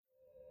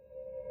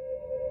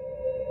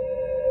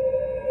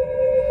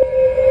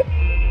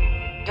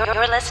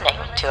You're listening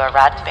to a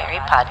Roddenberry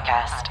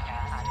podcast.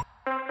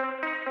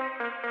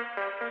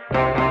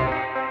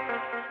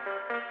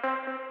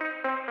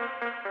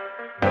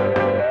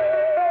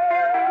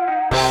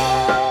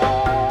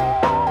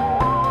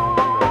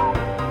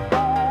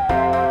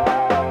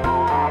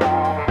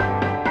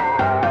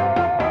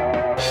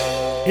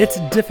 It's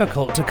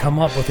difficult to come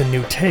up with a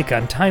new take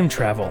on time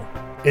travel.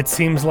 It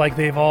seems like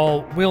they've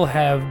all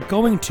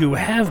going to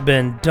have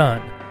been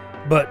done.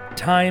 But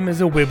time is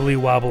a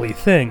wibbly-wobbly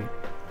thing.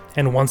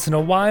 And once in a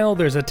while,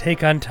 there's a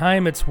take on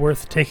time it's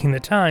worth taking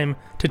the time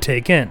to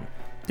take in,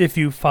 if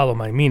you follow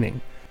my meaning.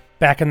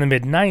 Back in the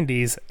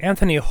mid-90s,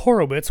 Anthony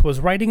Horowitz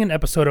was writing an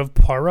episode of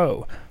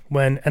Poirot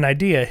when an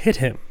idea hit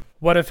him.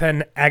 What if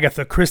an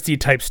Agatha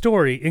Christie-type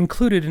story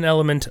included an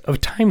element of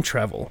time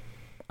travel?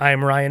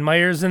 I'm Ryan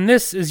Myers, and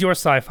this is your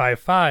Sci-Fi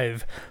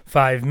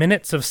 5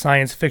 minutes of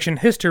science fiction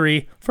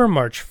history for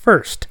March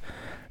 1st.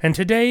 And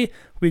today,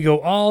 we go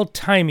all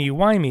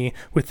timey-wimey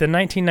with the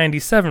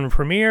 1997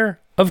 premiere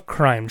of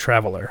Crime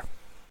Traveler.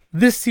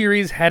 This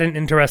series had an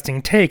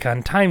interesting take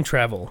on time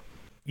travel.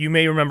 You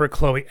may remember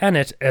Chloe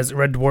Ennett as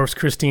Red Dwarf's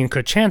Christine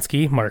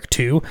Kochanski, Mark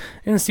II,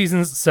 in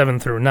seasons 7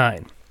 through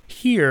 9.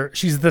 Here,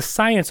 she's the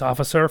science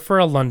officer for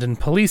a London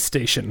police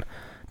station.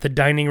 The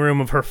dining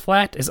room of her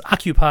flat is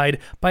occupied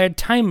by a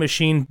time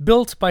machine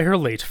built by her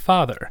late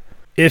father.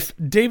 If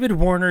David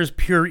Warner's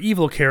pure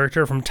evil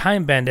character from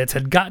Time Bandits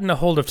had gotten a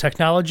hold of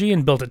technology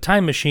and built a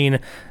time machine,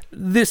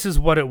 this is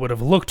what it would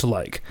have looked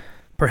like.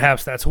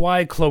 Perhaps that's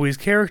why Chloe's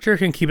character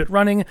can keep it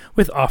running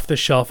with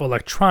off-the-shelf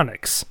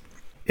electronics.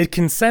 It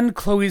can send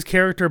Chloe's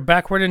character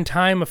backward in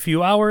time a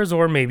few hours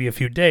or maybe a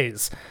few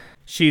days.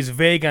 She's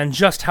vague on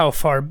just how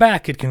far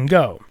back it can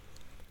go.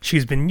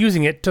 She's been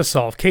using it to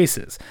solve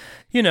cases.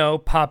 You know,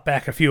 pop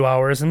back a few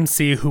hours and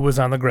see who was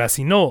on the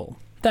grassy knoll.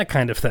 That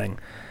kind of thing.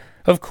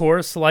 Of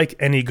course, like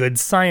any good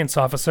science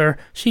officer,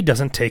 she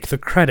doesn't take the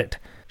credit.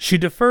 She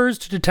defers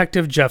to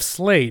Detective Jeff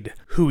Slade,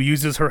 who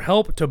uses her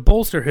help to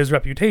bolster his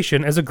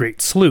reputation as a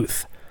great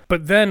sleuth.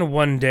 But then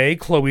one day,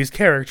 Chloe's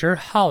character,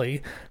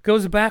 Holly,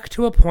 goes back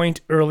to a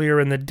point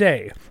earlier in the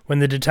day, when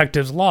the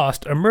detectives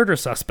lost a murder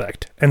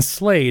suspect, and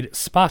Slade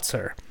spots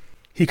her.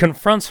 He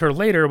confronts her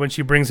later when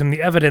she brings him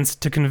the evidence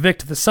to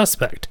convict the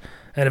suspect,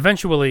 and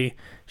eventually,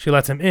 she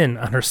lets him in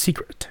on her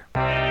secret.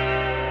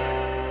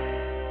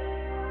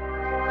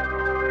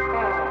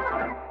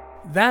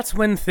 That's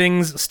when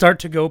things start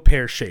to go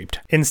pear-shaped.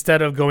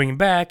 Instead of going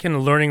back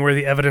and learning where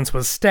the evidence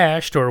was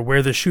stashed or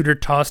where the shooter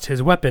tossed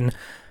his weapon,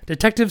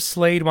 Detective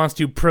Slade wants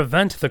to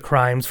prevent the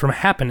crimes from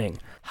happening.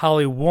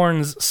 Holly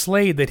warns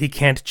Slade that he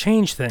can't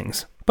change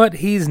things, but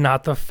he's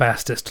not the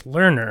fastest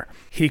learner.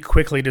 He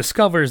quickly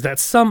discovers that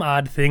some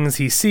odd things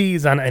he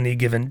sees on any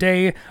given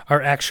day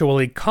are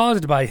actually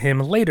caused by him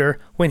later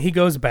when he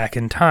goes back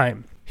in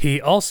time. He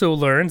also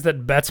learns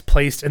that bets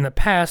placed in the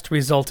past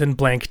result in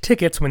blank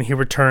tickets when he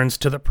returns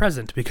to the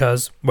present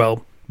because.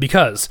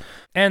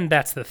 And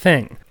that's the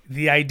thing.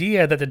 The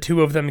idea that the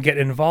two of them get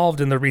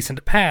involved in the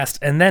recent past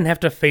and then have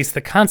to face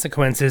the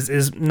consequences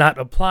is not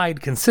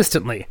applied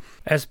consistently.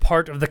 As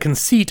part of the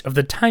conceit of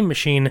the time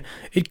machine,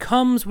 it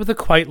comes with a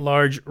quite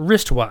large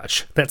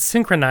wristwatch that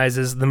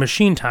synchronizes the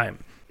machine time.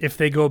 If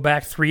they go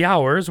back 3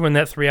 hours, when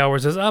that 3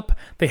 hours is up,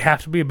 they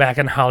have to be back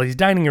in Holly's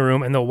dining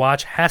room and the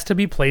watch has to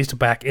be placed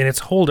back in its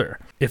holder.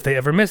 If they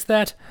ever miss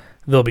that,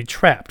 they'll be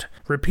trapped,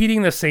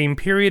 repeating the same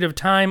period of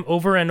time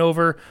over and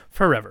over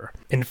forever.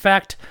 In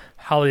fact,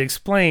 Holly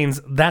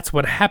explains that's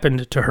what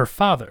happened to her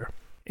father.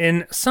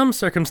 In some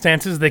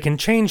circumstances, they can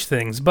change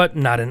things, but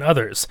not in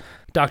others.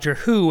 Doctor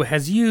Who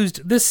has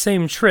used this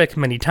same trick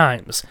many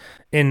times.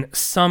 In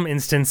some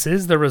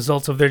instances, the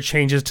results of their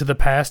changes to the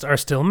past are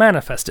still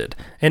manifested.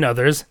 In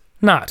others,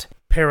 not.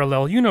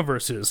 Parallel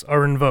universes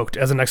are invoked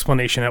as an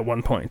explanation at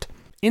one point.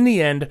 In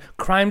the end,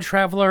 Crime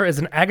Traveler is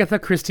an Agatha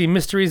Christie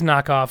Mysteries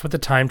knockoff with a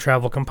time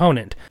travel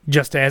component,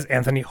 just as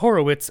Anthony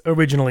Horowitz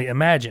originally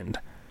imagined.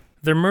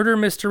 The murder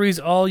mysteries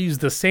all use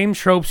the same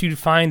tropes you'd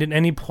find in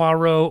any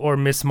Poirot or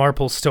Miss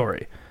Marple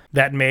story.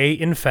 That may,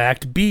 in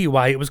fact, be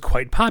why it was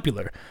quite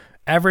popular,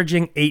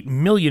 averaging 8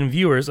 million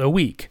viewers a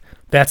week.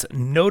 That's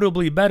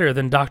notably better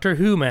than Doctor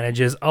Who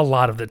manages a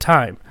lot of the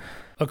time.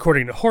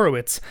 According to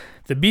Horowitz,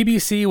 the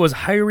BBC was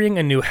hiring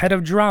a new head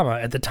of drama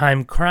at the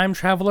time Crime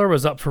Traveler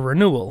was up for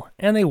renewal,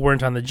 and they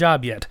weren't on the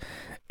job yet.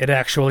 It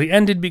actually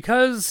ended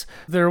because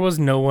there was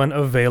no one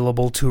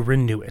available to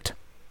renew it.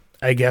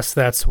 I guess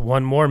that's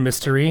one more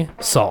mystery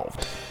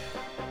solved.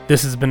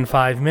 This has been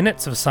 5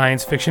 minutes of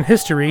science fiction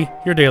history,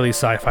 your daily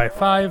Sci-Fi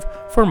 5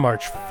 for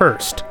March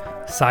 1st.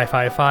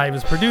 Sci-Fi 5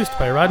 is produced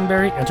by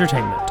Roddenberry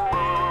Entertainment.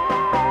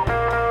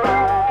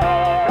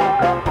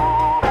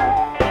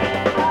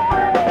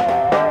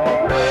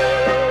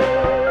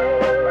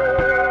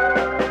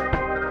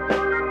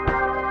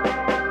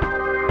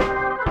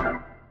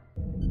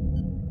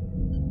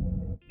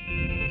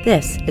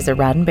 This is a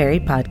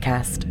Roddenberry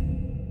podcast.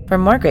 For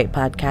more great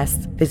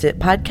podcasts, visit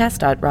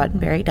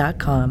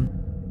podcast.roddenberry.com.